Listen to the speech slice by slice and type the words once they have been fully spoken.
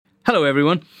Hello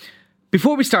everyone.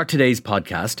 Before we start today's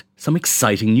podcast, some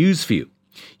exciting news for you.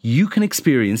 You can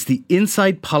experience the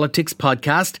Inside Politics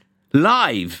podcast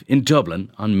live in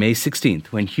Dublin on May 16th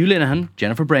when Hugh Linehan,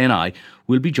 Jennifer Bray and I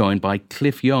will be joined by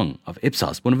Cliff Young of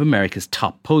Ipsos, one of America's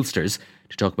top pollsters,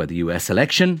 to talk about the US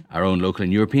election, our own local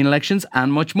and European elections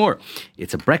and much more.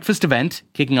 It's a breakfast event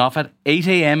kicking off at 8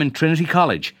 a.m. in Trinity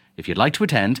College. If you'd like to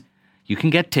attend, you can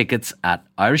get tickets at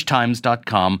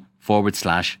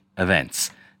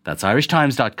irishtimes.com/events. That's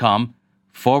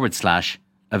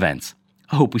irishtimes.com/events.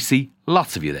 I hope we see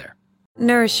lots of you there.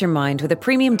 Nourish your mind with a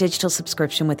premium digital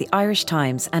subscription with the Irish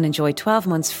Times and enjoy 12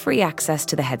 months free access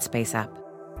to the Headspace app.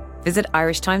 Visit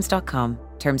irishtimes.com.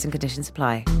 Terms and conditions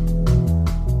apply.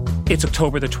 It's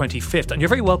October the 25th, and you're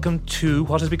very welcome to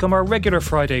what has become our regular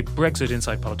Friday Brexit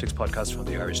Inside Politics podcast from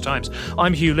the Irish Times.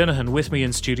 I'm Hugh Linehan. With me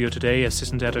in studio today,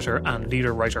 assistant editor and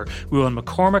leader writer Ruadhán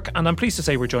McCormick, and I'm pleased to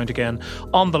say we're joined again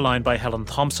on the line by Helen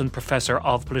Thompson, Professor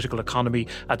of Political Economy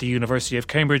at the University of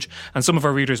Cambridge, and some of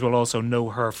our readers will also know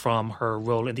her from her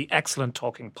role in the excellent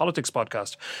Talking Politics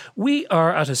podcast. We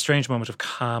are at a strange moment of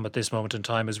calm at this moment in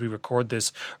time as we record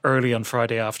this early on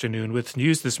Friday afternoon, with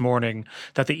news this morning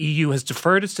that the EU has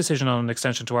deferred its decision on an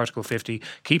extension to Article 50,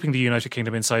 keeping the United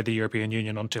Kingdom inside the European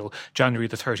Union until January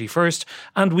the 31st.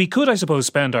 And we could, I suppose,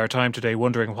 spend our time today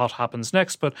wondering what happens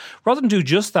next. But rather than do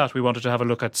just that, we wanted to have a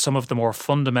look at some of the more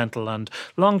fundamental and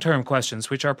long-term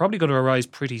questions, which are probably going to arise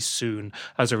pretty soon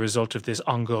as a result of this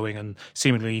ongoing and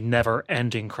seemingly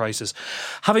never-ending crisis.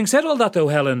 Having said all that, though,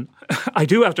 Helen, I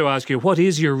do have to ask you, what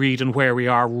is your read on where we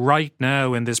are right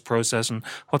now in this process and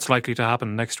what's likely to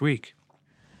happen next week?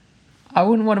 I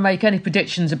wouldn't want to make any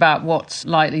predictions about what's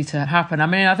likely to happen. I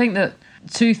mean, I think that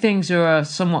two things are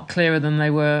somewhat clearer than they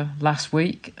were last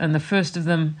week. And the first of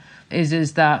them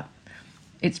is that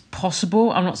it's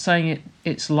possible, I'm not saying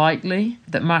it's likely,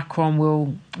 that Macron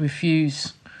will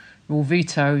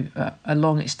veto a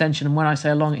long extension. And when I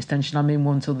say a long extension, I mean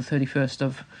one until the 31st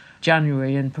of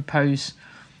January and propose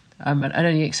and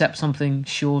only accept something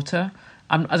shorter.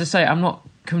 As I say, I'm not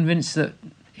convinced that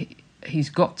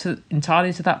he's got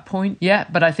entirely to that point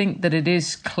yet, but I think that it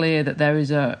is clear that there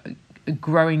is a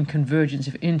growing convergence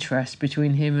of interest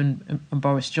between him and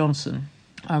Boris Johnson,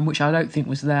 which I don't think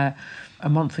was there a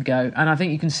month ago. And I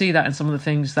think you can see that in some of the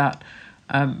things that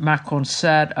Macron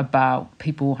said about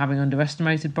people having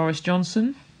underestimated Boris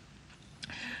Johnson.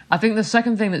 I think the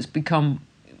second thing that's become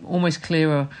almost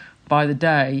clearer by the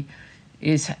day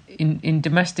is in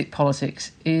domestic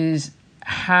politics is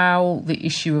how the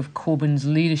issue of Corbyn's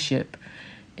leadership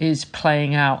is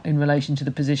playing out in relation to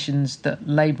the positions that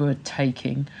Labour are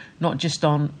taking, not just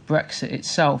on Brexit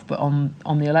itself, but on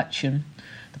the election,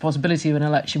 the possibility of an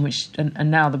election,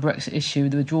 and now the Brexit issue,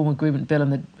 the withdrawal agreement bill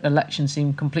and the election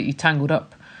seem completely tangled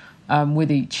up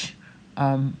with each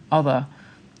other.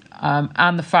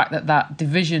 And the fact that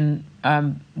division,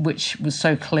 which was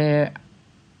so clear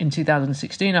in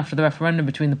 2016 after the referendum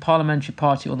between the parliamentary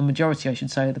party, or the majority I should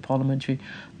say of the parliamentary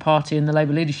party, and the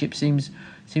Labour leadership seems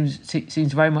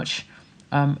very much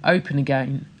open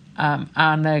again,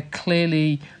 and there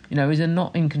clearly is a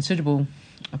not inconsiderable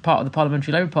part of the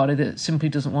parliamentary Labour Party that simply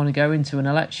doesn't want to go into an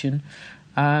election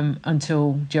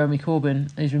until Jeremy Corbyn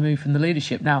is removed from the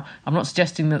leadership. Now, I'm not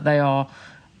suggesting that they are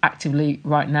actively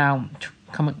right now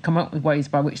come up with ways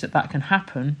by which that can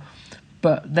happen,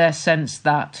 but their sense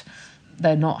that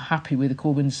they're not happy with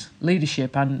Corbyn's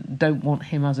leadership and don't want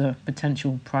him as a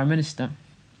potential Prime Minister,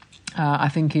 I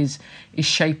think is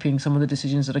shaping some of the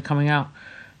decisions that are coming out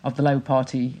of the Labour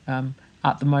Party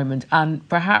at the moment. And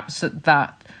perhaps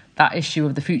that issue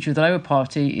of the future of the Labour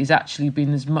Party is actually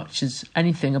been as much as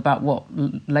anything about what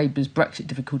Labour's Brexit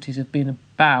difficulties have been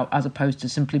about, as opposed to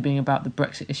simply being about the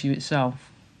Brexit issue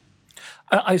itself.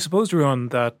 I suppose,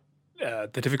 Ruadhán, that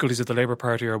the difficulties of the Labour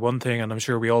Party are one thing, and I'm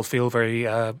sure we all feel very,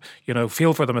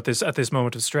 feel for them at this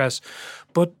moment of stress.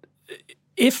 But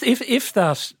if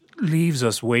that leaves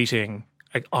us waiting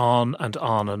on and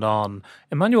on and on,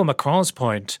 Emmanuel Macron's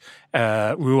point,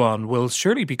 Ruadhán, will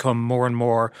surely become more and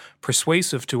more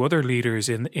persuasive to other leaders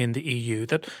in the EU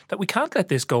that we can't let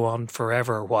this go on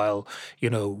forever while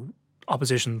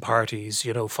opposition parties,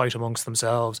 fight amongst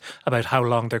themselves about how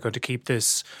long they're going to keep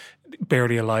this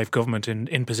barely alive government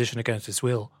in position against its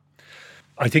will.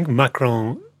 I think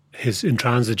Macron, his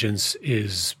intransigence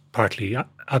is partly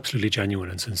absolutely genuine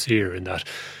and sincere in that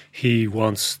he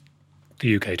wants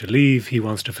the UK to leave. He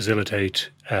wants to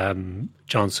facilitate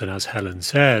Johnson, as Helen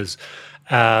says.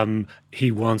 He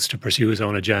wants to pursue his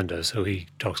own agenda. So he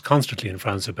talks constantly in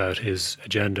France about his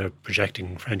agenda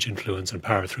projecting French influence and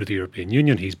power through the European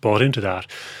Union. He's bought into that.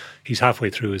 He's halfway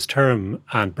through his term,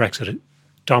 and Brexit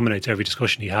dominates every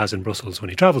discussion he has in Brussels when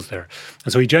he travels there.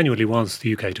 And so he genuinely wants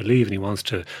the UK to leave, and he wants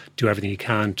to do everything he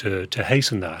can to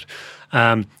hasten that.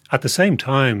 At the same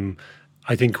time,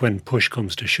 I think when push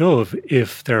comes to shove,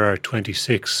 if there are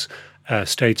 26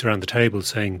 states around the table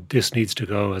saying this needs to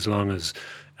go as long as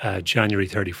January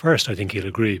 31st, I think he'll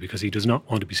agree, because he does not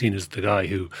want to be seen as the guy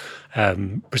who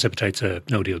precipitates a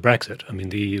no-deal Brexit. I mean,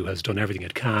 the EU has done everything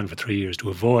it can for 3 years to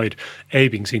avoid A,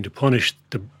 being seen to punish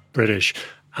the British,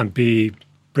 and B,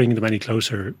 bringing them any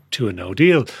closer to a no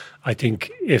deal. I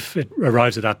think if it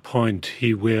arrives at that point,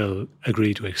 he will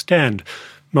agree to extend,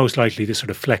 most likely this sort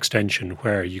of flex tension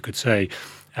where you could say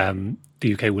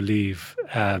the UK will leave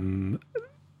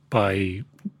by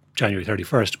January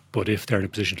 31st, but if they're in a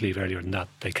position to leave earlier than that,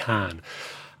 they can.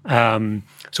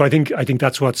 So I think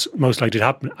that's what's most likely to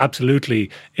happen. Absolutely,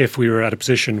 if we were at a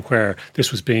position where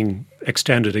this was being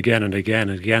extended again and again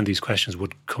and again, these questions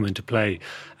would come into play.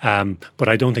 But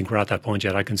I don't think we're at that point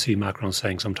yet. I can see Macron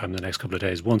saying sometime in the next couple of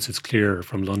days, once it's clear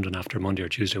from London after Monday or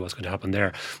Tuesday what's going to happen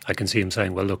there, I can see him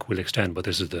saying, well, look, we'll extend, but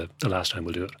this is the last time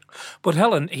we'll do it. But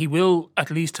Helen, he will at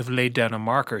least have laid down a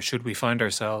marker should we find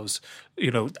ourselves,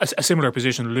 a similar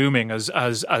position looming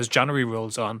as January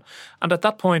rolls on. And at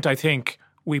that point, I think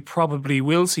we probably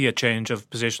will see a change of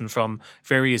position from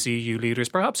various EU leaders,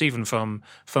 perhaps even from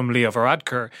Leo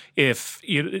Varadkar, if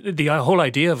the whole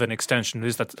idea of an extension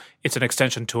is that it's an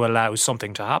extension to allow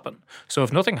something to happen. So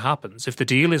if nothing happens, if the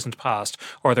deal isn't passed,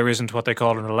 or there isn't what they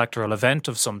call an electoral event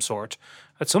of some sort,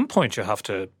 at some point you have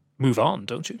to move on,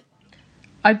 don't you?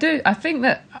 I do. I think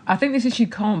this issue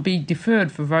can't be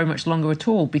deferred for very much longer at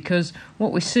all, because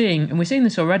what we're seeing, and we're seeing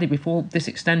this already before this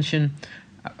extension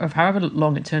of however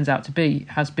long it turns out to be,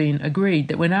 has been agreed,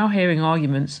 that we're now hearing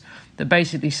arguments that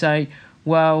basically say,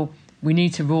 well, we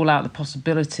need to rule out the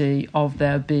possibility of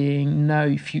there being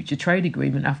no future trade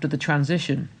agreement after the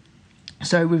transition.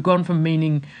 So we've gone from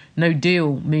meaning no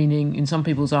deal, meaning in some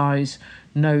people's eyes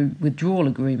no withdrawal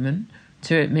agreement,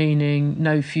 to it meaning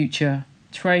no future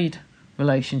trade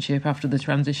relationship after the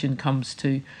transition comes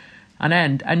to an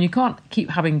end. And you can't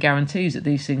keep having guarantees that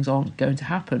these things aren't going to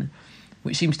happen,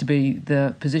 which seems to be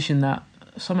the position that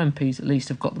some MPs at least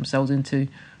have got themselves into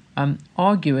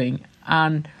arguing.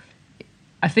 And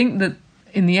I think that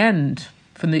in the end,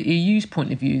 from the EU's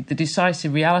point of view, the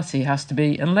decisive reality has to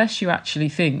be, unless you actually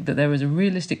think that there is a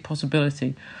realistic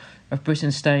possibility of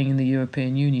Britain staying in the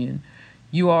European Union,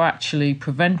 you are actually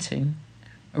preventing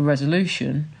a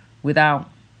resolution without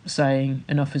saying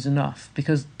enough is enough.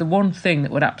 Because the one thing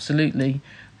that would absolutely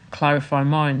clarify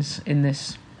minds in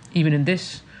this, even in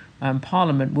this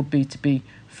Parliament, would be to be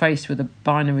faced with a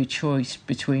binary choice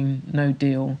between no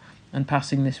deal and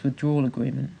passing this withdrawal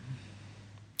agreement.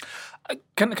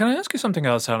 Can I ask you something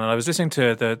else, Helen? I was listening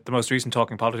to the most recent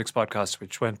Talking Politics podcast,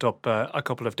 which went up a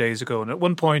couple of days ago, and at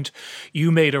one point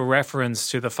you made a reference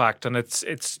to the fact, and it's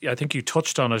I think you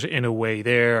touched on it in a way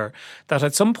there, that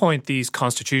at some point these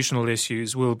constitutional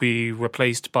issues will be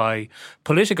replaced by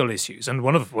political issues, and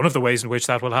one of the ways in which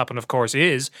that will happen, of course,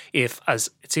 is if, as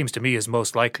it seems to me is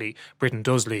most likely, Britain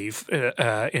does leave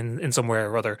in some way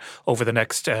or other over the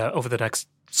next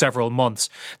several months,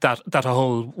 that a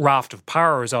whole raft of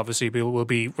powers obviously will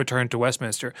be returned to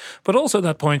Westminster. But also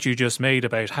that point you just made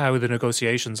about how the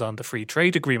negotiations on the free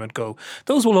trade agreement go,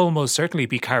 those will almost certainly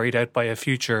be carried out by a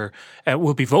future,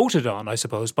 will be voted on, I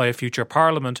suppose, by a future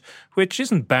Parliament, which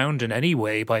isn't bound in any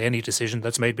way by any decision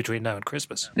that's made between now and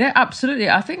Christmas. Yeah, absolutely.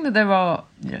 I think that there are,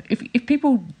 if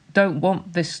people don't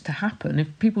want this to happen, if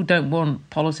people don't want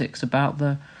politics about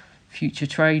the future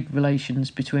trade relations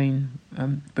between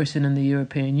Britain and the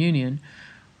European Union,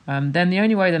 then the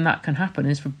only way that can happen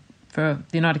is for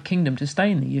the United Kingdom to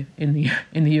stay in the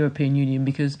European Union,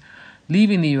 because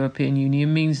leaving the European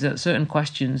Union means that certain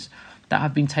questions that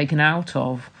have been taken out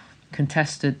of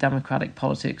contested democratic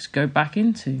politics go back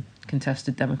into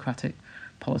contested democratic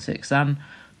politics, and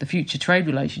the future trade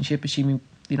relationship, assuming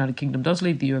the United Kingdom does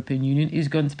leave the European Union, is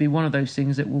going to be one of those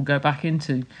things that will go back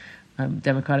into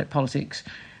democratic politics.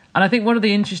 And I think one of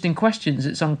the interesting questions,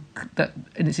 and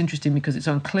it's interesting because it's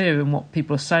unclear in what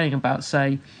people are saying about,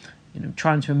 say,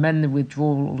 trying to amend the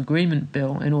withdrawal agreement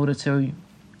bill in order to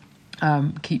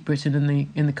keep Britain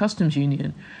in the customs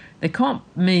union. They can't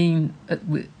mean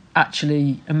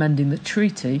actually amending the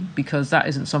treaty, because that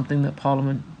isn't something that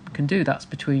Parliament can do. That's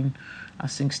between,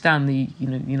 as things stand, the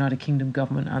United Kingdom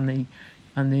government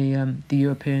and the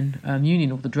European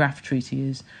Union, or the draft treaty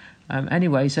is.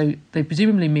 Anyway, so they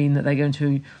presumably mean that they're going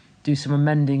to do some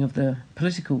amending of the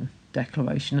political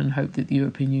declaration and hope that the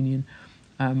European Union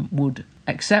would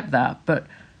accept that. But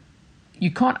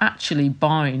you can't actually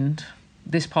bind,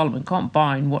 this Parliament can't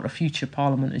bind what a future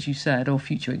Parliament, as you said, or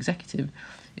future executive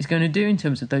is going to do in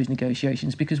terms of those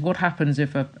negotiations. Because what happens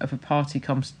if a party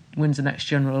wins the next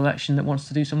general election that wants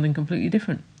to do something completely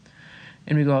different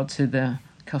in regard to the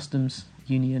customs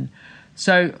union?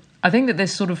 So I think that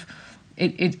there's sort of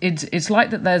it's like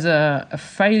that there's a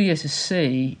failure to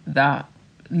see that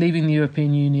leaving the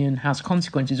European Union has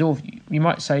consequences, or you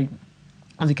might say,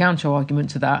 as a counter-argument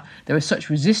to that, there is such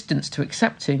resistance to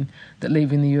accepting that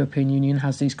leaving the European Union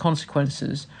has these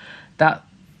consequences that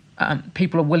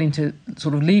people are willing to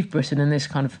sort of leave Britain in this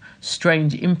kind of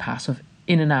strange impasse of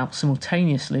in and out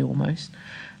simultaneously almost,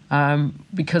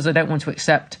 because they don't want to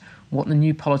accept what the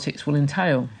new politics will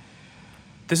entail.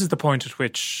 This is the point at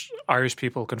which Irish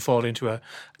people can fall into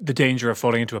the danger of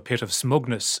falling into a pit of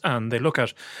smugness, and they look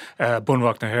at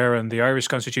Bunreacht na hÉireann, the Irish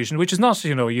Constitution, which is not,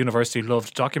 a university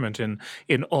loved document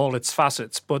in all its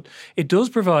facets, but it does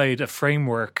provide a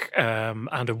framework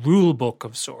and a rule book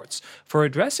of sorts for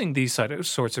addressing these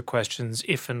sorts of questions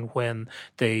if and when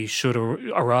they should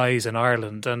arise in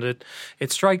Ireland. And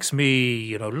it strikes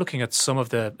me, looking at some of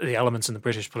the elements in the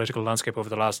British political landscape over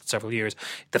the last several years,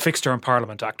 the Fixed Term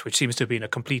Parliament Act, which seems to have been a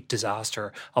complete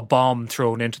disaster, a bomb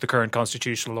thrown into the current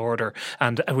constitutional order,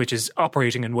 and which is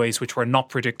operating in ways which were not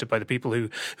predicted by the people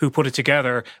who put it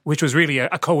together, which was really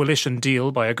a coalition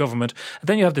deal by a government. And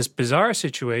then you have this bizarre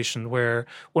situation where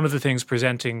one of the things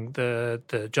presenting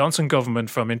the Johnson government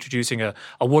from introducing a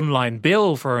one-line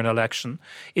bill for an election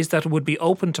is that it would be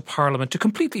open to Parliament to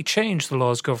completely change the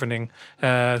laws governing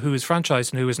who is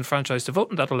franchised and who isn't franchised to vote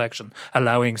in that election,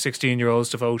 allowing 16-year-olds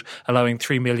to vote, allowing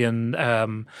 3 million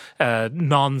EU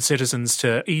non-citizens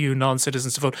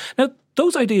to vote. Now,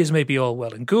 those ideas may be all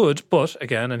well and good, but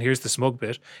again, and here's the smug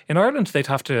bit, in Ireland they'd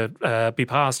have to be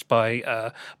passed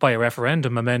by a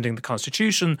referendum amending the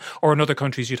constitution, or in other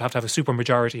countries you'd have to have a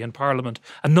supermajority in Parliament,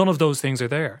 and none of those things are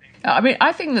there.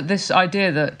 I think that this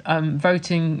idea that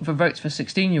voting for votes for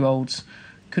 16-year-olds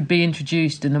could be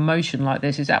introduced in a motion like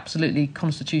this is absolutely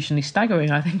constitutionally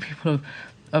staggering. I think people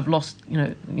have lost,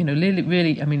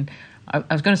 really. I mean,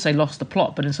 I was going to say lost the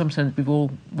plot, but in some sense we've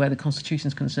all, where the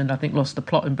Constitution's concerned, I think lost the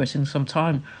plot in Britain some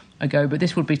time ago. But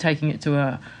this would be taking it to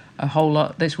a whole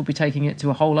lot. This would be taking it to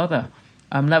a whole other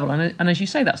level. And as you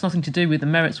say, that's nothing to do with the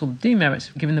merits or the demerits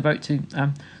of giving the vote to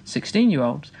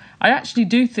 16-year-olds. I actually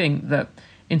do think that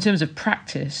in terms of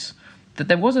practice, that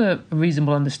there was a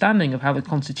reasonable understanding of how the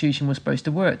Constitution was supposed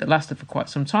to work that lasted for quite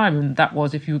some time, and that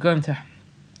was if you were going to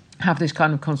have this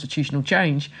kind of constitutional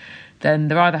change, then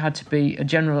there either had to be a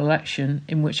general election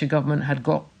in which a government had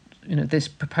got this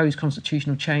proposed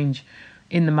constitutional change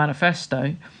in the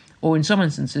manifesto, or in some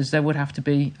instances there would have to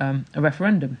be a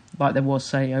referendum, like there was,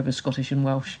 say, over Scottish and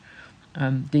Welsh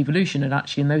devolution. And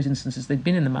actually in those instances they'd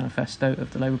been in the manifesto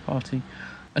of the Labour Party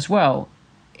as well.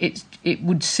 It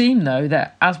would seem, though,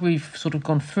 that as we've sort of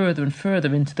gone further and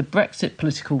further into the Brexit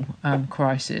political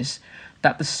crisis,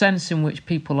 that the sense in which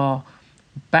people are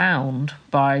bound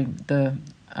by the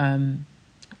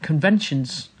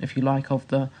conventions, if you like, of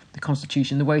the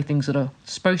Constitution, the way things that are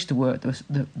supposed to work,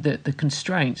 the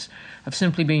constraints have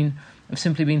simply been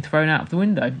thrown out of the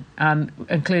window. And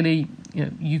clearly,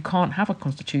 you can't have a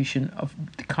constitution of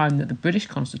the kind that the British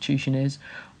Constitution is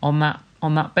on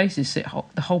that basis.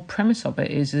 The whole premise of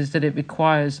it is that it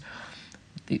requires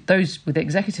those with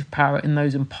executive power and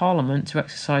those in Parliament to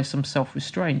exercise some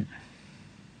self-restraint.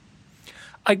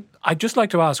 I'd just like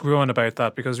to ask Ruadhán about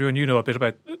that, because Ruadhán, you know a bit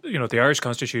about the Irish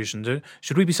Constitution.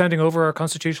 Should we be sending over our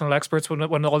constitutional experts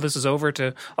when all this is over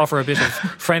to offer a bit of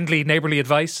friendly, neighbourly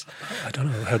advice? I don't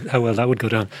know how well that would go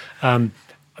down.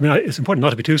 It's important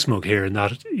not to be too smug here in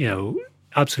that,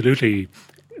 absolutely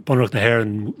Bunreacht na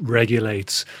hÉireann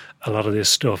regulates a lot of this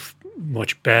stuff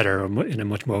much better, in a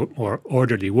much more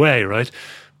orderly way, right?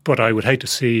 But I would hate to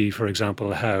see, for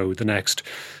example, how the next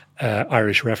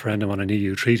Irish referendum on an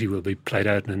EU treaty will be played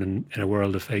out in a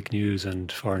world of fake news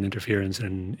and foreign interference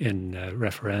in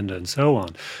referenda and so on.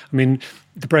 I mean,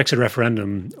 the Brexit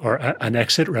referendum or an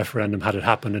exit referendum, had it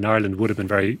happened in Ireland, would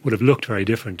have looked very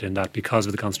different, in that because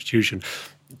of the Constitution,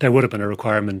 there would have been a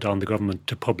requirement on the government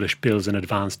to publish bills in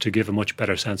advance to give a much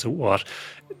better sense of what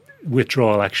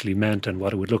withdrawal actually meant and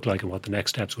what it would look like and what the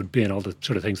next steps would be, and all the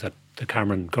sort of things that the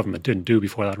Cameron government didn't do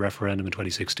before that referendum in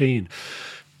 2016.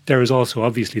 There is also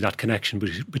obviously that connection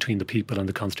between the people and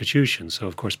the Constitution. So,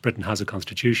 of course, Britain has a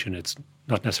Constitution. It's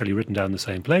not necessarily written down in the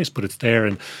same place, but it's there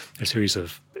in a series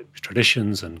of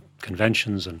traditions and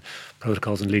conventions and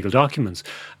protocols and legal documents.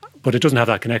 But it doesn't have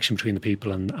that connection between the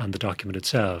people and the document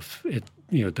itself.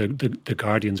 The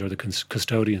guardians or the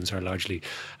custodians are largely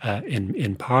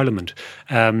in Parliament.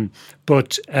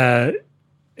 But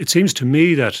it seems to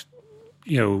me that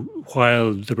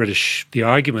while the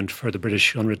argument for the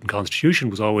British unwritten constitution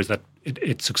was always that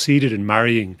it succeeded in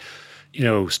marrying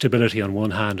stability on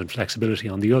one hand and flexibility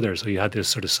on the other. So you had this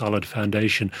sort of solid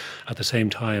foundation. At the same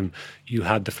time, you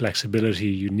had the flexibility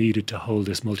you needed to hold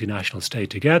this multinational state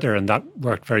together, and that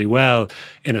worked very well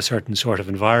in a certain sort of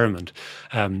environment.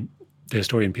 The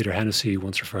historian Peter Hennessy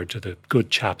once referred to the good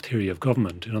chap theory of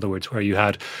government. In other words, where you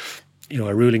had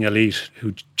a ruling elite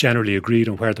who generally agreed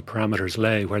on where the parameters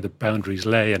lay, where the boundaries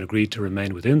lay, and agreed to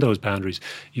remain within those boundaries.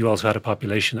 You also had a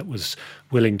population that was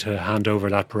willing to hand over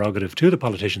that prerogative to the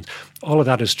politicians. All of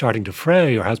that is starting to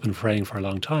fray, or has been fraying for a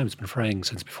long time. It's been fraying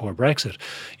since before Brexit,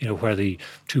 where the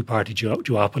two-party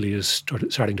duopoly is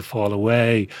starting to fall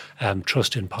away.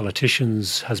 Trust in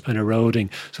politicians has been eroding.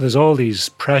 So there's all these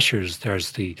pressures.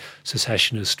 There's the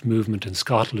secessionist movement in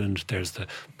Scotland. There's the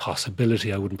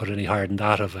possibility, I wouldn't put any higher than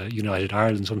that, of a United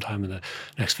Ireland sometime in the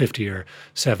next 50 or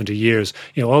 70 years.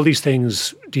 All these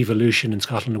things, devolution in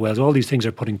Scotland and Wales, all these things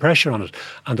are putting pressure on it.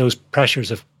 And those pressures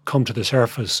have come to the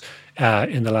surface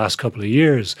in the last couple of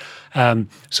years.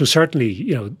 So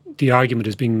certainly, the argument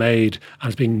is being made, and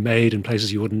it's being made in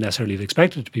places you wouldn't necessarily have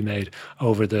expected it to be made,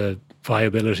 over the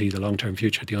viability, the long-term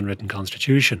future of the unwritten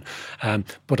constitution.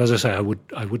 But as I say, I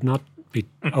would not be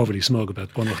overly smug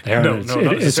about Bunloch and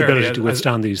its ability to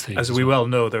withstand these things. As we well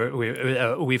know,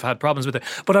 we've had problems with it.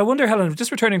 But I wonder, Helen,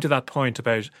 just returning to that point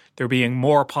about there being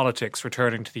more politics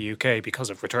returning to the UK because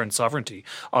of returned sovereignty,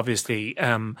 obviously,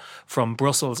 from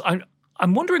Brussels.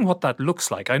 I'm wondering what that looks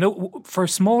like. I know for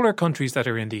smaller countries that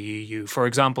are in the EU, for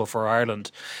example, for Ireland,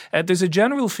 there's a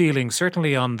general feeling,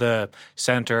 certainly on the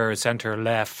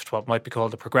centre-left, what might be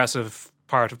called the progressive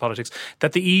part of politics,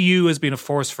 that the EU has been a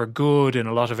force for good in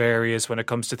a lot of areas when it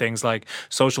comes to things like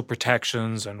social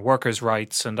protections and workers'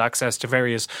 rights and access to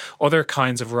various other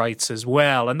kinds of rights as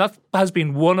well. And that has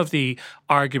been one of the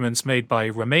arguments made by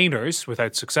Remainers,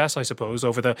 without success, I suppose,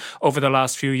 over the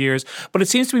last few years. But it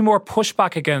seems to be more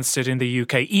pushback against it in the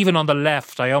UK, even on the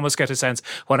left. I almost get a sense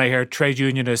when I hear trade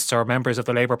unionists or members of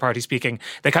the Labour Party speaking,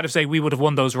 they kind of say we would have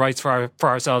won those rights for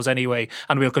ourselves anyway,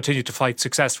 and we'll continue to fight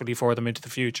successfully for them into the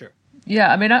future.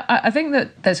 Yeah, I mean, I think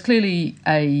that there's clearly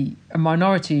a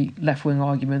minority left-wing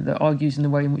argument that argues in the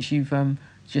way in which you've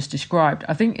just described.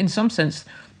 I think in some sense,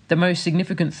 the most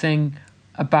significant thing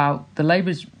about the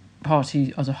Labour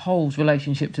Party as a whole's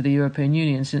relationship to the European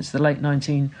Union since the late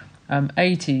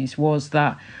 1980s was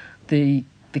that the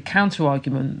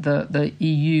counter-argument that the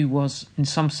EU was in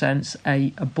some sense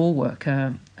a bulwark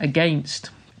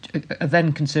against a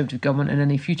then Conservative government and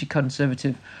any future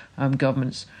Conservative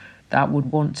governments that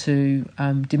would want to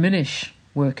diminish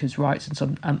workers' rights,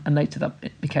 and later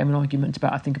that became an argument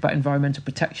about environmental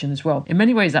protection as well. In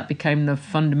many ways, that became the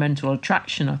fundamental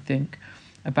attraction, I think,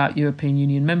 about European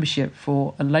Union membership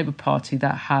for a Labour Party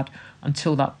that had,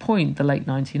 until that point, the late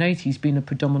 1980s, been a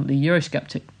predominantly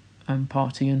Eurosceptic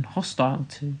party and hostile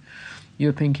to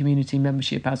European Community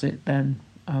membership as it then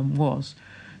was.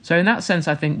 So in that sense,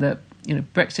 I think that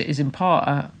Brexit is in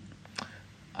part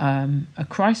a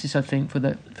crisis, I think, for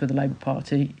the Labour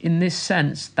Party, in this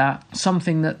sense that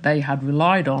something that they had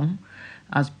relied on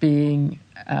as being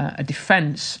a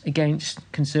defence against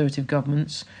Conservative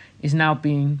governments is now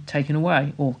being taken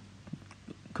away, or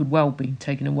could well be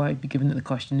taken away, given that the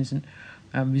question isn't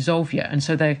resolved yet. And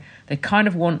so they kind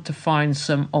of want to find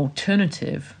some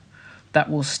alternative that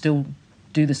will still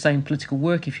do the same political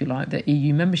work, if you like, that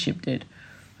EU membership did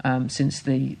since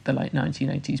the late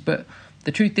 1980s. But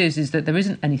the truth is that there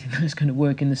isn't anything that's going to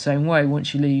work in the same way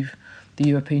once you leave the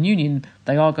European Union.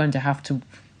 They are going to have to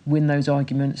win those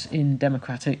arguments in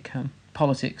democratic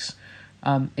politics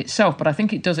itself. But I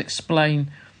think it does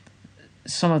explain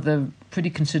some of the pretty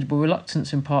considerable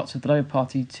reluctance in parts of the Labour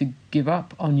Party to give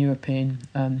up on European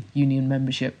Union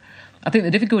membership. I think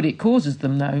the difficulty it causes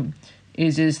them, though,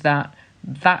 is that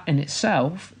in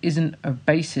itself isn't a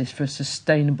basis for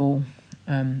sustainable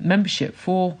membership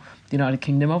for the United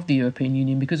Kingdom of the European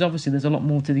Union, because obviously there's a lot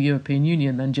more to the European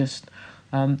Union than just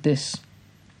this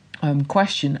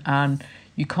question, and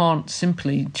you can't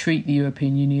simply treat the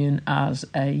European Union as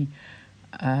a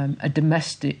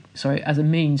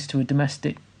means to a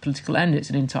domestic political end. It's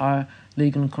an entire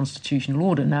legal and constitutional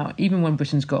order. Now, even when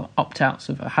Britain's got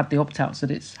had the opt-outs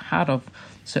that it's had of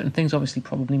certain things, obviously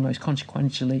probably most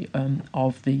consequentially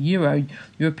of the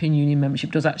European Union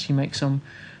membership does actually make some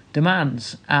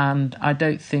demands, and I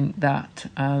don't think that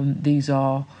these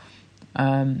are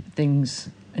things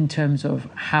in terms of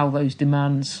how those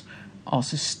demands are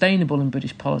sustainable in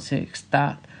British politics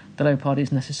that the Labour Party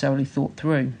has necessarily thought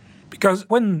through. Because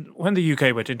when the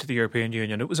UK went into the European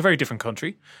Union, it was a very different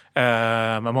country.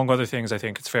 Among other things, I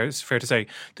think it's fair to say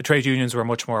the trade unions were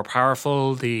much more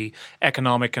powerful. The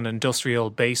economic and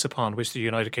industrial base upon which the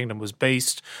United Kingdom was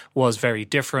based was very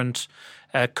different.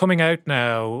 Coming out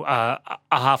now,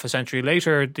 a half a century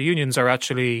later, the unions are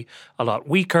actually a lot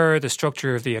weaker. The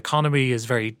structure of the economy is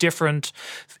very different.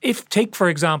 Take, for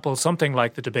example, something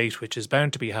like the debate which is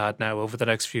bound to be had now over the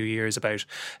next few years about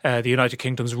the United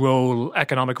Kingdom's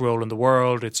economic role in the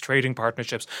world, its trading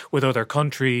partnerships with other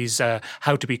countries,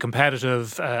 how to be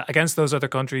competitive against those other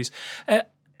countries.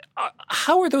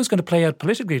 How are those going to play out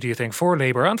politically, do you think, for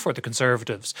Labour and for the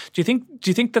Conservatives? Do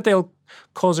you think that they'll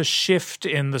cause a shift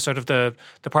in the sort of the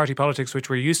party politics which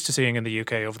we're used to seeing in the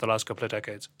UK over the last couple of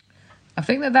decades? I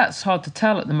think that's hard to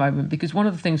tell at the moment, because one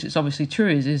of the things that's obviously true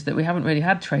is that we haven't really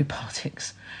had trade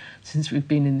politics since we've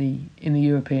been in the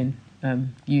European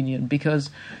Union, because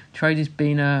trade has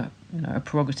been a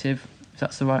prerogative, if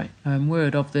that's the right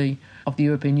word, of the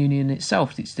European Union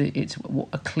itself. It's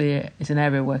an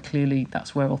area where clearly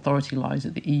that's where authority lies,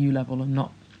 at the EU level and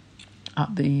not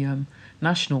at the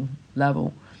national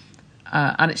level.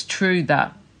 And it's true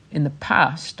that in the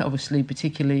past, obviously,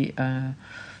 particularly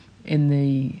in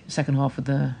the second half of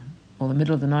the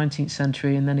middle of the 19th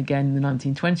century, and then again in the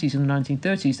 1920s and the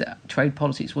 1930s, that trade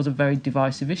politics was a very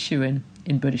divisive issue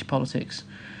in British politics.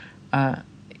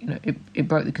 It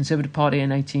broke the Conservative Party in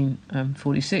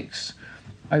 1846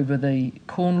 over the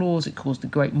Corn Laws. It caused a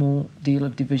great deal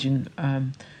of division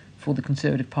for the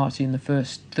Conservative Party in the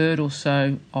first third or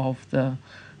so of the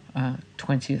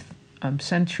 20th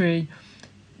century.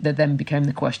 There then became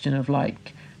the question of,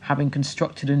 like, having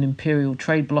constructed an imperial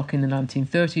trade bloc in the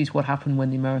 1930s, what happened when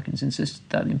the Americans insisted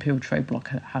that the imperial trade bloc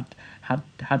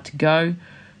had to go?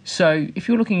 So if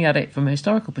you're looking at it from a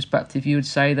historical perspective, you would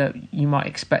say that you might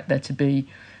expect there to be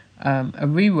a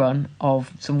rerun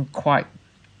of some quite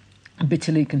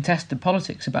bitterly contested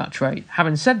politics about trade.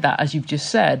 Having said that, as you've just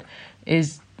said,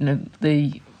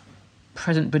 the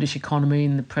present British economy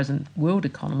and the present world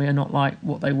economy are not like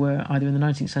what they were either in the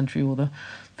 19th century or the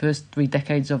first 3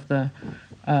 decades of the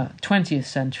 20th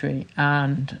century.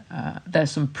 And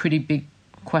there's some pretty big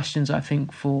questions, I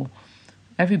think, for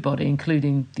everybody,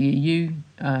 including the EU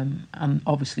and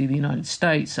obviously the United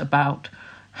States, about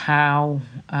how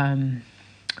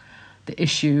the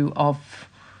issue of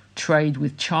trade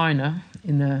with China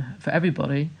for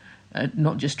everybody,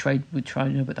 not just trade with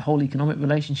China, but the whole economic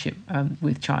relationship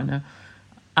with China,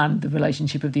 and the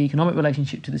relationship of the economic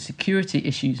relationship to the security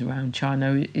issues around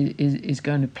China is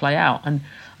going to play out. And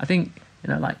I think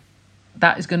that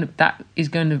is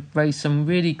going to raise some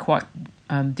really quite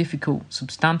difficult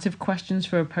substantive questions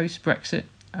for a post-Brexit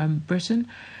Britain.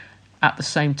 At the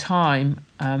same time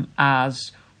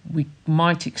as we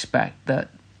might expect that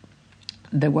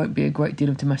there won't be a great deal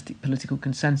of domestic political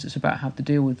consensus about how to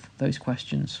deal with those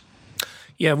questions.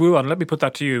 Yeah, Ruadhán, let me put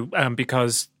that to you,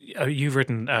 because you've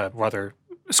written rather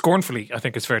scornfully, I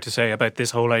think it's fair to say, about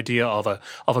this whole idea of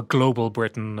a global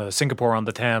Britain, Singapore on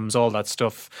the Thames, all that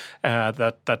stuff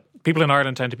that people in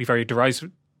Ireland tend to be very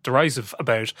derisive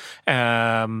about.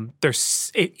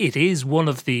 It is one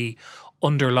of the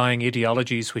underlying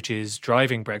ideologies which is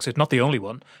driving Brexit, not the only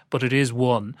one, but it is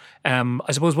one.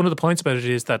 I suppose one of the points about it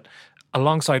is that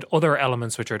alongside other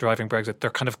elements which are driving Brexit,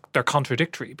 they're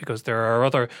contradictory, because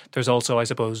there's also, I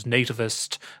suppose,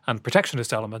 nativist and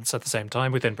protectionist elements at the same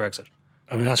time within Brexit.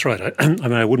 I mean, that's right.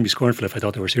 I wouldn't be scornful if I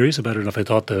thought they were serious about it and if I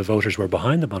thought the voters were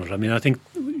behind them on it. I mean, I think,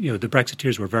 the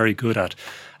Brexiteers were very good at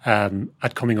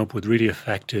coming up with really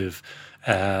effective,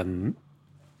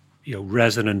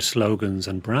 resonant slogans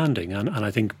and branding. And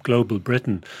I think Global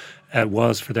Britain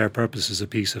was, for their purposes, a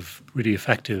piece of really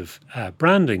effective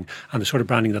branding, and the sort of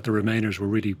branding that the Remainers were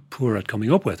really poor at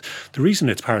coming up with. The reason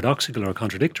it's paradoxical or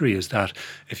contradictory is that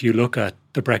if you look at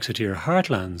the Brexiteer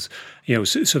heartlands,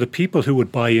 so the people who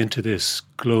would buy into this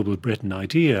Global Britain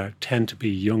idea tend to be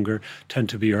younger, tend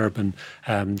to be urban,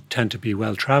 tend to be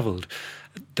well-travelled.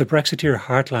 The Brexiteer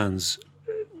heartlands,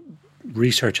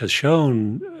 research has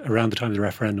shown around the time of the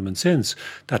referendum and since,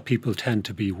 that people tend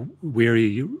to be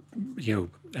weary,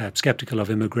 sceptical of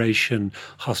immigration,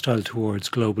 hostile towards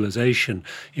globalisation,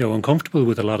 uncomfortable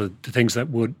with a lot of the things that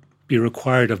would be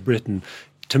required of Britain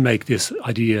to make this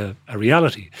idea a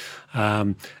reality.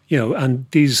 And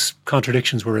these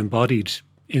contradictions were embodied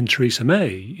in Theresa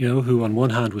May, who on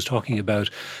one hand was talking about,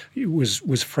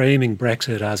 was framing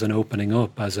Brexit as an opening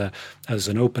up, as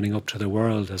an opening up to the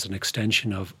world, as an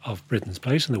extension of Britain's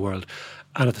place in the world,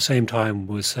 and at the same time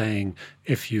was saying,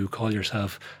 if you call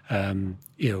yourself,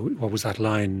 what was that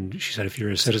line? She said, if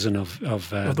you're a citizen of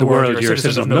the world, you're a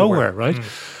citizen of nowhere, right?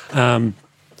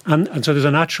 And so there's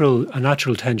a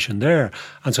natural tension there.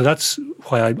 And so that's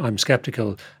why I'm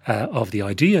sceptical of the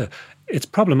idea. It's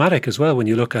problematic as well when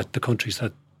you look at the countries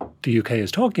that the UK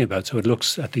is talking about. So it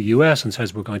looks at the US and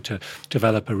says we're going to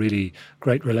develop a really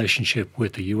great relationship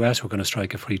with the US. We're going to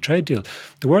strike a free trade deal.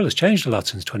 The world has changed a lot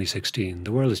since 2016.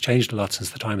 The world has changed a lot since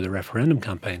the time of the referendum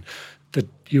campaign. The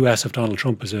US of Donald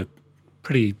Trump is a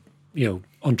pretty,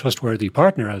 untrustworthy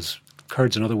partner, as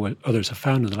Kurds and others have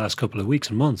found in the last couple of weeks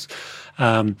and months.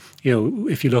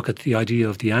 If you look at the idea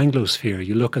of the Anglosphere,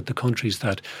 you look at the countries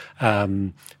that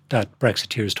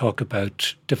Brexiteers talk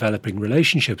about developing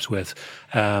relationships with,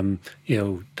 the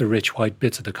rich white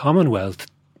bits of the Commonwealth,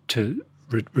 to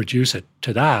reduce it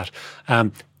to that.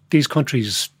 These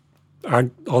countries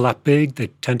aren't all that big. They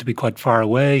tend to be quite far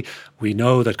away. We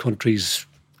know that countries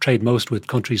trade most with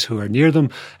countries who are near them,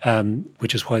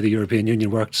 which is why the European Union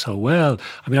worked so well.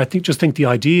 I mean, I think the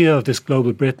idea of this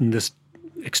global Britain, this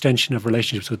extension of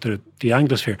relationships with the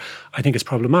Anglosphere, I think it's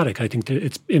problematic. I think that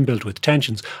it's inbuilt with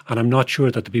tensions, and I'm not sure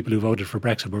that the people who voted for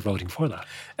Brexit were voting for that.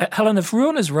 Helen, if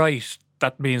Ruadhán is right,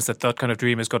 that means that kind of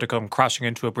dream is going to come crashing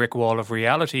into a brick wall of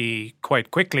reality quite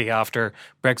quickly after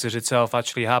Brexit itself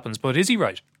actually happens. But is he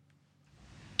right?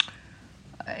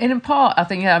 In part, I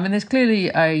think, there's clearly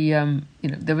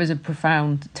there is a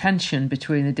profound tension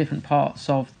between the different parts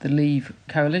of the Leave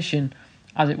coalition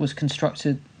as it was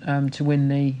constructed to win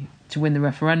the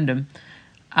referendum,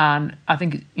 and I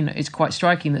think it's quite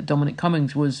striking that Dominic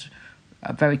Cummings was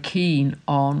very keen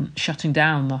on shutting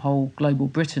down the whole global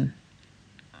Britain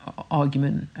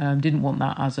argument. Didn't want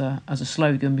that as a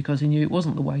slogan because he knew it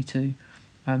wasn't the way to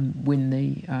win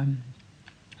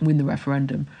the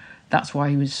referendum. That's why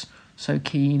he was so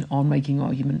keen on making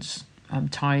arguments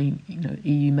tying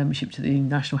EU membership to the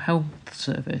National Health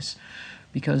Service,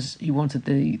 because he wanted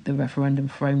the referendum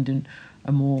framed in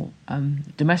a more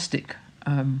domestic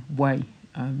way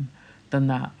than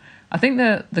that. I think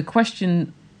the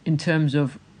question in terms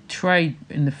of trade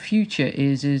in the future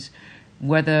is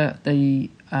whether a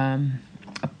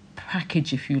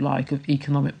package, if you like, of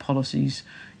economic policies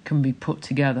can be put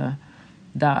together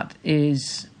that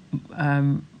is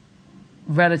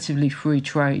relatively free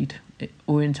trade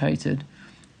orientated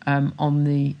on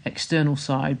the external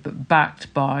side, but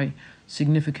backed by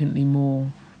significantly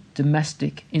more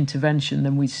domestic intervention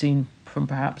than we've seen from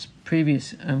perhaps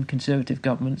previous Conservative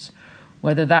governments,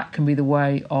 whether that can be the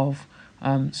way of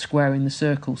squaring the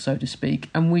circle, so to speak.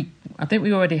 And I think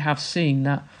we already have seen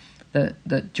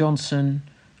that Johnson,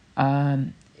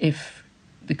 if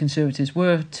the Conservatives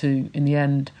were to, in the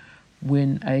end,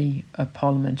 win a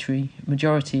parliamentary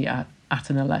majority at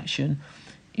an election,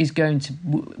 is going to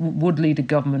would lead a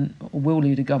government, or will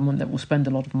lead a government that will spend a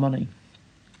lot of money.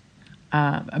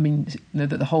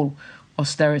 The whole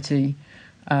austerity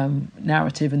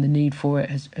narrative and the need for it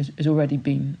has already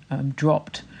been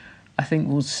dropped. I think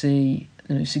we'll see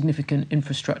significant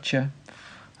infrastructure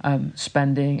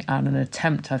spending and an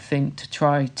attempt, I think, to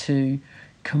try to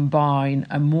combine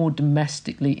a more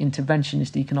domestically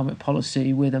interventionist economic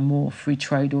policy with a more free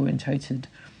trade orientated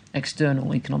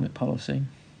external economic policy.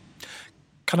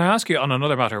 Can I ask you on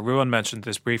another matter? Ruadhán mentioned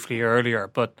this briefly earlier,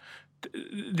 but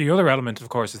the other element, of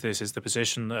course, of this is the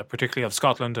position, particularly of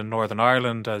Scotland and Northern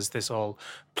Ireland, as this all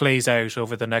plays out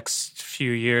over the next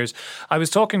few years. I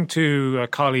was talking to a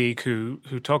colleague who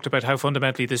talked about how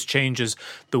fundamentally this changes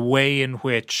the way in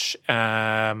which,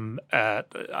 I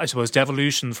suppose,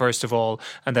 devolution, first of all,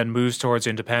 and then moves towards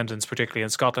independence, particularly in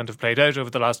Scotland, have played out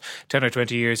over the last 10 or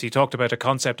 20 years. He talked about a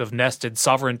concept of nested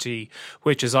sovereignty,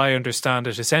 which, as I understand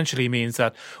it, essentially means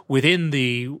that within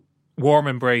the warm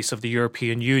embrace of the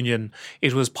European Union,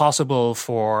 it was possible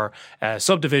for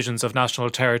subdivisions of national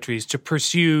territories to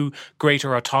pursue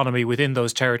greater autonomy within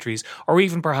those territories, or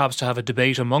even perhaps to have a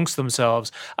debate amongst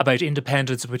themselves about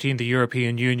independence between the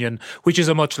European Union, which is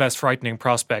a much less frightening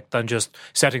prospect than just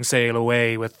setting sail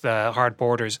away with hard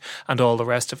borders and all the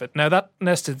rest of it. Now, that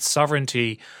nested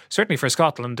sovereignty, certainly for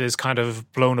Scotland, is kind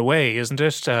of blown away, isn't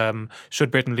it?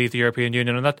 Should Britain leave the European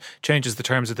Union? And that changes the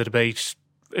terms of the debate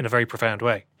in a very profound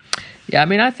way. Yeah,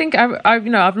 I think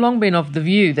I've long been of the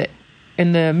view that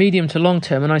in the medium to long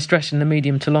term, and I stress in the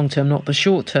medium to long term, not the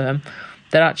short term,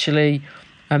 that actually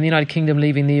the United Kingdom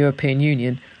leaving the European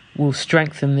Union will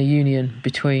strengthen the union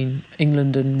between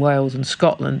England and Wales and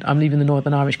Scotland. I'm leaving the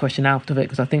Northern Irish question out of it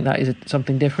because I think that is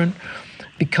something different,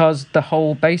 because the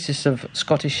whole basis of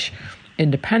Scottish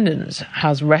independence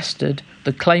has rested,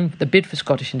 the bid for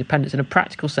Scottish independence in a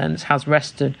practical sense has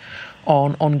rested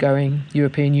on ongoing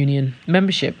European Union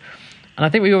membership. And I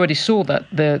think we already saw that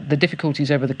the difficulties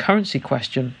over the currency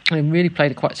question really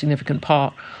played a quite significant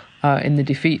part in the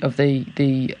defeat of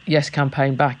the Yes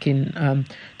campaign back in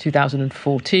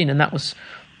 2014, and that was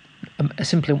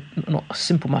not a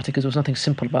simple matter because there was nothing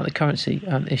simple about the currency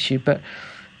issue, but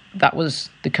that was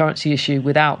the currency issue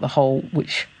without the whole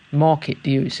which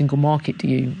single market do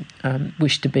you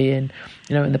wish to be in,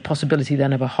 and the possibility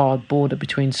then of a hard border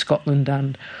between Scotland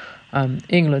and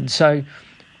England. So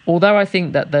although I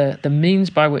think that the means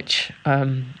by which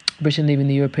Britain leaving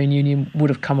the European Union would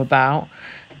have come about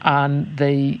and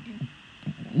the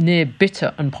near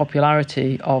bitter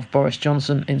unpopularity of Boris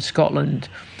Johnson in Scotland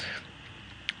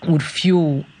would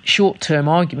fuel short-term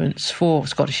arguments for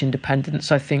Scottish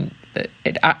independence, I think that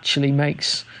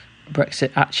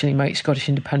Brexit actually makes Scottish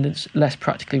independence less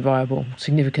practically viable,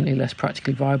 significantly less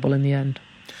practically viable in the end.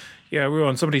 Yeah,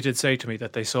 Ruadhán, somebody did say to me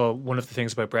that they saw one of the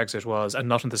things about Brexit was, and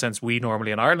not in the sense we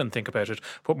normally in Ireland think about it,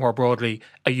 but more broadly,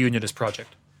 a unionist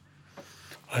project.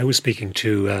 I was speaking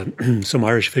to some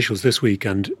Irish officials this week,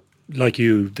 and like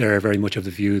you, they're very much of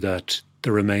the view that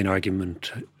the Remain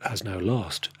argument has now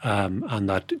lost, and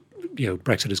that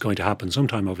Brexit is going to happen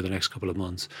sometime over the next couple of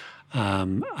months,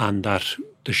 and that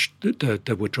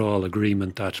the withdrawal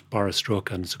agreement that Boris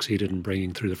struck and succeeded in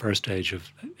bringing through the first stage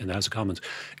in the House of Commons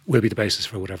will be the basis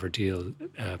for whatever deal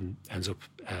ends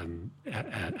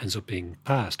up being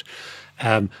passed.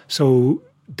 So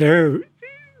they're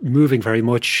moving very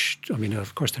much. I mean,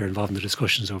 of course, they're involved in the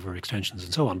discussions over extensions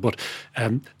and so on, but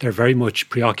they're very much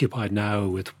preoccupied now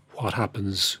with what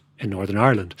happens in Northern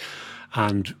Ireland.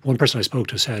 And one person I spoke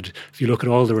to said, if you look at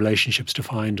all the relationships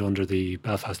defined under the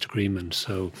Belfast Agreement,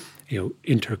 so,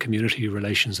 inter-community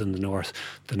relations in the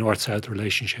North-South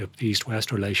relationship, the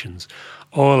East-West relations,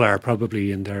 all are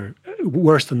probably in their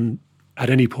worse than at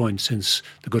any point since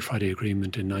the Good Friday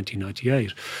Agreement in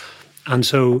 1998. And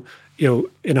so,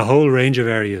 in a whole range of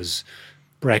areas,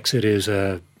 Brexit is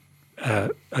a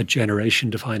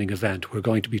generation-defining event. We're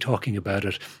going to be talking about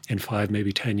it in 5,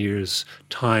 maybe 10 years'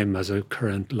 time as a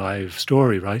current live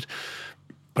story, right?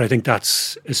 But I think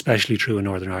that's especially true in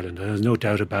Northern Ireland. There's no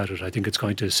doubt about it. I think it's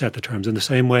going to set the terms in the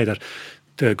same way that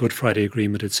the Good Friday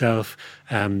Agreement itself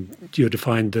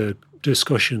defined the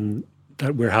discussion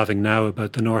that we're having now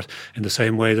about the North in the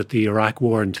same way that the Iraq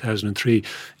War in 2003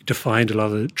 defined a lot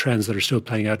of the trends that are still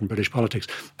playing out in British politics.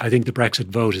 I think the Brexit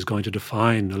vote is going to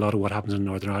define a lot of what happens in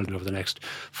Northern Ireland over the next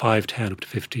 5, 10, up to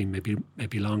 15,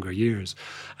 maybe longer years.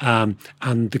 And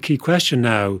the key question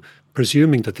now,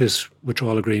 presuming that this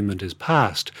withdrawal agreement is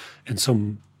passed in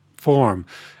some form,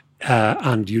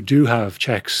 and you do have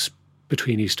checks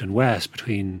between East and West,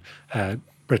 between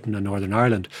Britain and Northern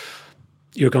Ireland,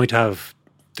 you're going to have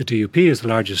the DUP as the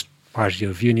largest party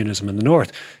of unionism in the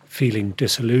North, feeling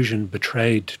disillusioned,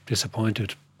 betrayed,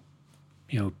 disappointed,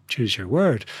 choose your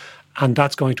word. And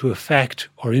that's going to affect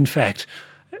or infect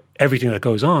everything that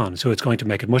goes on. So it's going to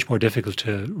make it much more difficult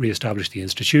to re-establish the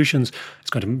institutions. It's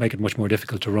going to make it much more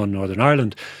difficult to run Northern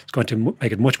Ireland. It's going to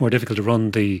make it much more difficult to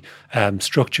run the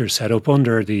structure set up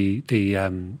under the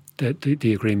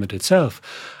agreement itself.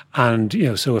 And,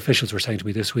 so officials were saying to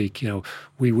me this week,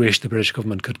 we wish the British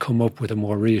government could come up with a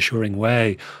more reassuring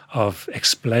way of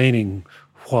explaining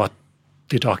what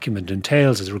the document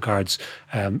entails as regards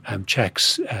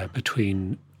checks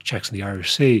between checks in the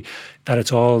Irish Sea, that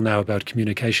it's all now about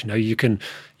communication. Now, you can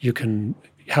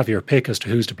have your pick as to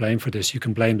who's to blame for this. You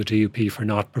can blame the DUP for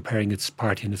not preparing its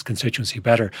party and its constituency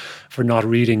better, for not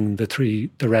reading the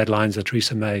red lines that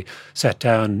Theresa May set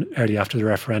down early after the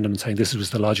referendum and saying this was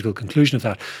the logical conclusion of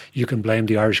that. You can blame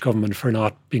the Irish government for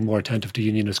not being more attentive to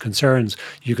unionist concerns.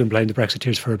 You can blame the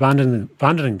Brexiteers for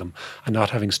abandoning them and not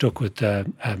having stuck with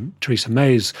Theresa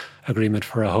May's agreement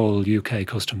for a whole UK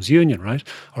customs union, right?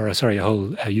 Or a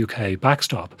whole UK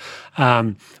backstop.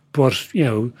 But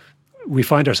we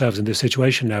find ourselves in this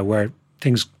situation now where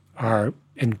things are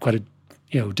in quite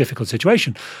a difficult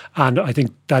situation. And I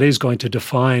think that is going to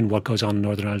define what goes on in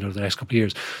Northern Ireland over the next couple of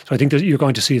years. So I think that you're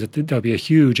going to see that there'll be a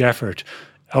huge effort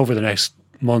over the next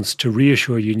months to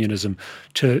reassure unionism,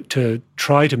 to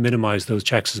try to minimise those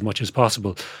checks as much as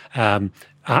possible. And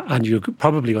you're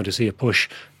probably going to see a push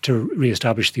to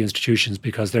re-establish the institutions,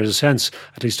 because there's a sense,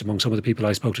 at least among some of the people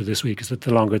I spoke to this week, is that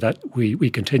the longer that we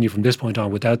continue from this point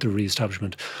on without the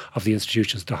re-establishment of the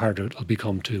institutions, the harder it'll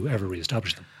become to ever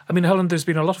re-establish them. I mean, Helen, there's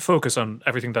been a lot of focus on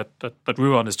everything that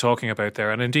Ruadhán is talking about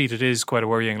there, and indeed it is quite a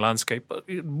worrying landscape. But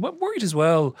worried as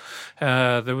well,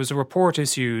 there was a report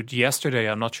issued yesterday,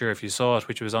 I'm not sure if you saw it,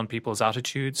 which was on people's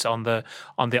attitudes on the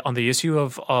issue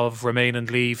of Remain and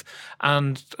Leave.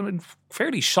 And I mean,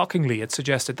 fairly shockingly, it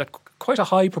suggested that quite a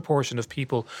high proportion of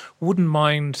people wouldn't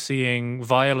mind seeing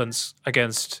violence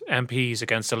against MPs,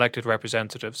 against elected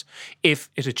representatives, if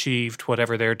it achieved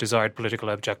whatever their desired political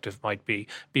objective might be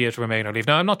it Remain or Leave.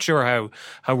 Now, I'm not sure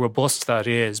how robust that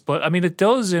is, but I mean, it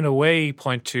does in a way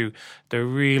point to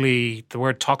the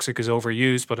word toxic is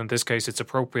overused, but in this case it's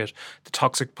appropriate, the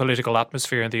toxic political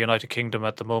atmosphere in the United Kingdom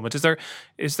at the moment.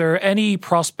 Is there any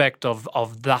prospect of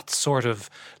that sort of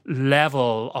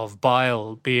level of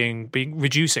bile being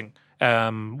reducing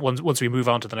once we move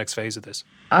on to the next phase of this?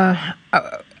 I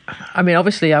mean,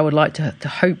 obviously, I would like to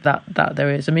hope that there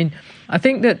is. I mean, I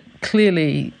think that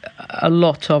clearly a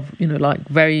lot of,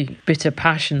 very bitter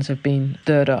passions have been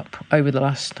stirred up over the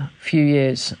last few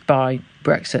years by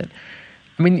Brexit.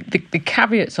 I mean, the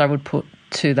caveats I would put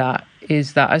to that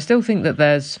is that I still think that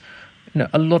there's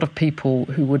a lot of people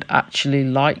who would actually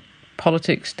like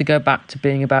politics to go back to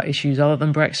being about issues other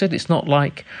than Brexit. It's not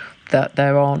like that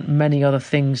there aren't many other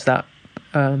things that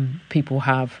people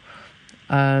have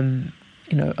a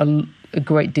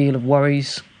great deal of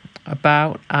worries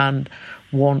about and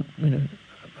want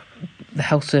the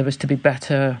health service to be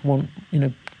better, want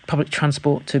public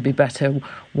transport to be better,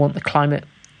 want the climate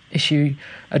issue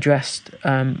addressed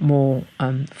more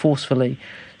forcefully.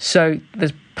 So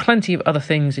there's plenty of other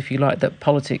things, if you like, that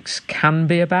politics can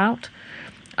be about.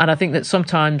 And I think that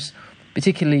sometimes,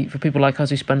 particularly for people like us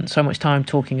who spend so much time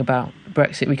talking about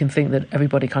Brexit, we can think that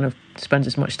everybody kind of spends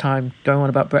as much time going on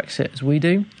about Brexit as we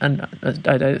do, and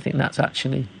I don't think that's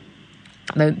actually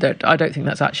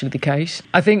the case.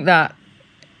 I think that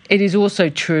it is also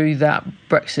true that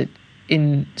Brexit,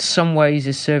 in some ways,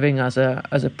 is serving as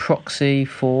a proxy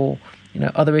for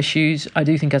other issues. I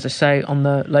do think, as I say, in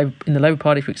the Labour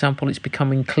Party, for example, it's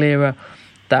becoming clearer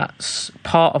that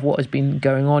part of what has been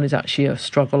going on is actually a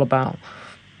struggle about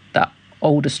that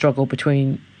older struggle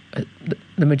between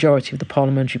the majority of the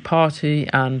parliamentary party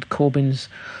and Corbyn's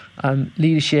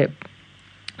leadership,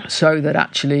 so that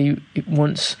actually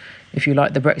once, if you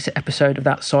like, the Brexit episode of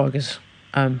that saga's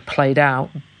played out,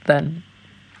 then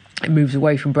it moves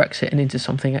away from Brexit and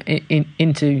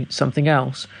into something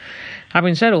else.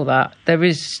 Having said all that, there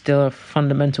is still a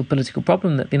fundamental political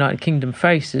problem that the United Kingdom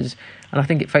faces, and I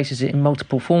think it faces it in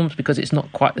multiple forms because it's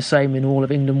not quite the same in all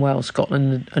of England, Wales,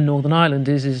 Scotland and Northern Ireland,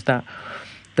 is that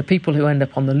the people who end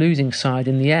up on the losing side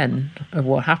in the end of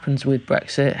what happens with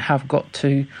Brexit have got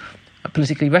to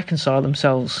politically reconcile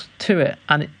themselves to it,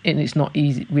 and it's not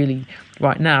easy really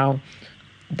right now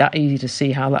that easy to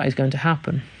see how that is going to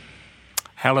happen.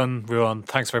 Helen, Ruadhán,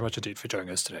 thanks very much indeed for joining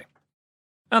us today.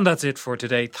 And that's it for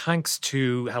today. Thanks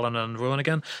to Helen and Ruadhán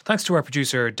again. Thanks to our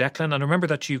producer, Declan. And remember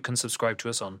that you can subscribe to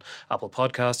us on Apple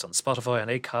Podcasts, on Spotify, on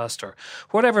Acast, or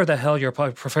whatever the hell your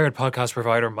preferred podcast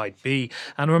provider might be.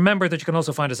 And remember that you can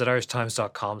also find us at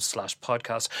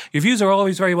irishtimes.com/podcast. Your views are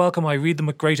always very welcome. I read them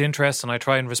with great interest and I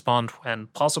try and respond when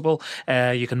possible.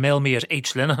 You can mail me at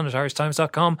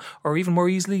hlinehan@irishtimes.com, or even more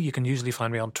easily, you can usually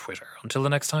find me on Twitter. Until the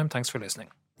next time, thanks for listening.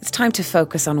 It's time to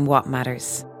focus on what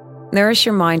matters. Nourish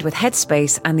your mind with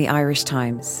Headspace and the Irish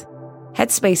Times.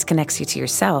 Headspace connects you to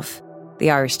yourself.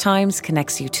 The Irish Times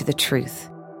connects you to the truth.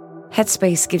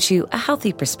 Headspace gives you a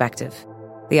healthy perspective.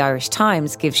 The Irish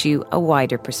Times gives you a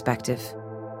wider perspective.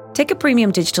 Take a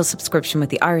premium digital subscription with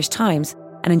the Irish Times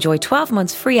and enjoy 12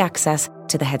 months free access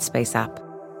to the Headspace app.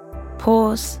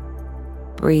 Pause,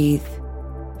 breathe,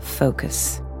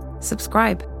 focus.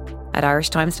 Subscribe at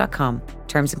irishtimes.com.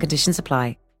 Terms and conditions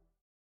apply.